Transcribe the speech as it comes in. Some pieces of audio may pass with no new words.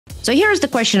So here's the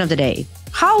question of the day.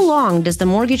 How long does the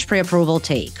mortgage pre-approval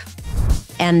take?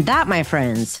 And that, my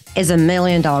friends, is $1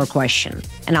 million question.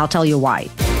 And I'll tell you why.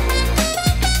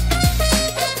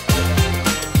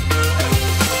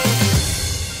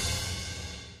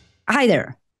 Hi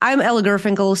there. I'm Ella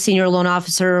Gurfinkel, Senior Loan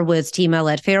Officer with Team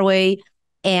Ella at Fairway.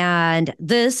 And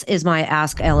this is my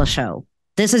Ask Ella show.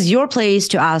 This is your place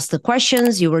to ask the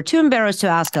questions you were too embarrassed to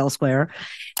ask elsewhere.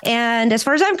 And as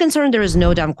far as I'm concerned, there is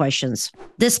no dumb questions.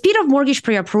 The speed of mortgage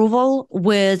pre-approval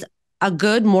with a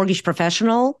good mortgage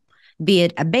professional, be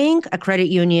it a bank, a credit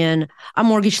union, a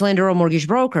mortgage lender, or mortgage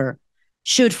broker,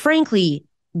 should frankly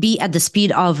be at the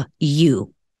speed of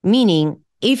you. Meaning,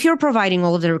 if you're providing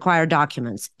all of the required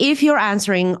documents, if you're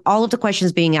answering all of the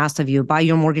questions being asked of you by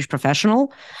your mortgage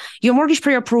professional, your mortgage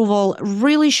pre-approval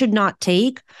really should not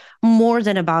take more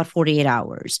than about 48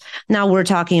 hours. Now, we're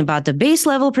talking about the base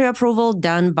level pre-approval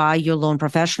done by your loan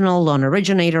professional, loan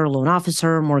originator, loan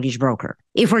officer, mortgage broker.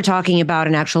 If we're talking about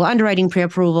an actual underwriting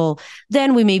pre-approval,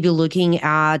 then we may be looking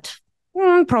at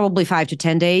probably 5 to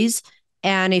 10 days.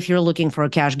 And if you're looking for a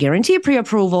cash guarantee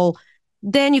pre-approval,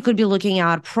 then you could be looking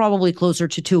at probably closer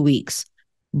to 2 weeks.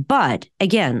 But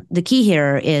again, the key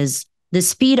here is the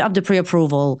speed of the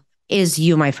pre-approval is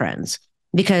you, my friends,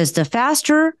 because the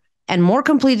faster and more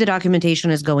complete the documentation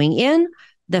is going in,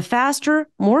 the faster,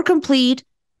 more complete,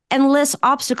 and less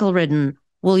obstacle-ridden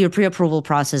will your pre-approval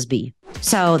process be.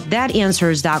 So that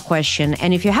answers that question.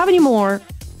 And if you have any more,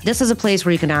 this is a place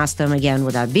where you can ask them again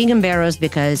without being embarrassed,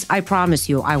 because I promise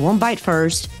you, I won't bite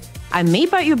first. I may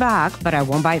bite you back, but I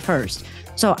won't bite first.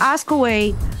 So ask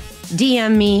away,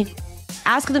 DM me,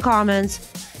 ask in the comments,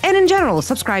 and in general,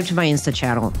 subscribe to my Insta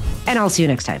channel. And I'll see you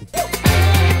next time.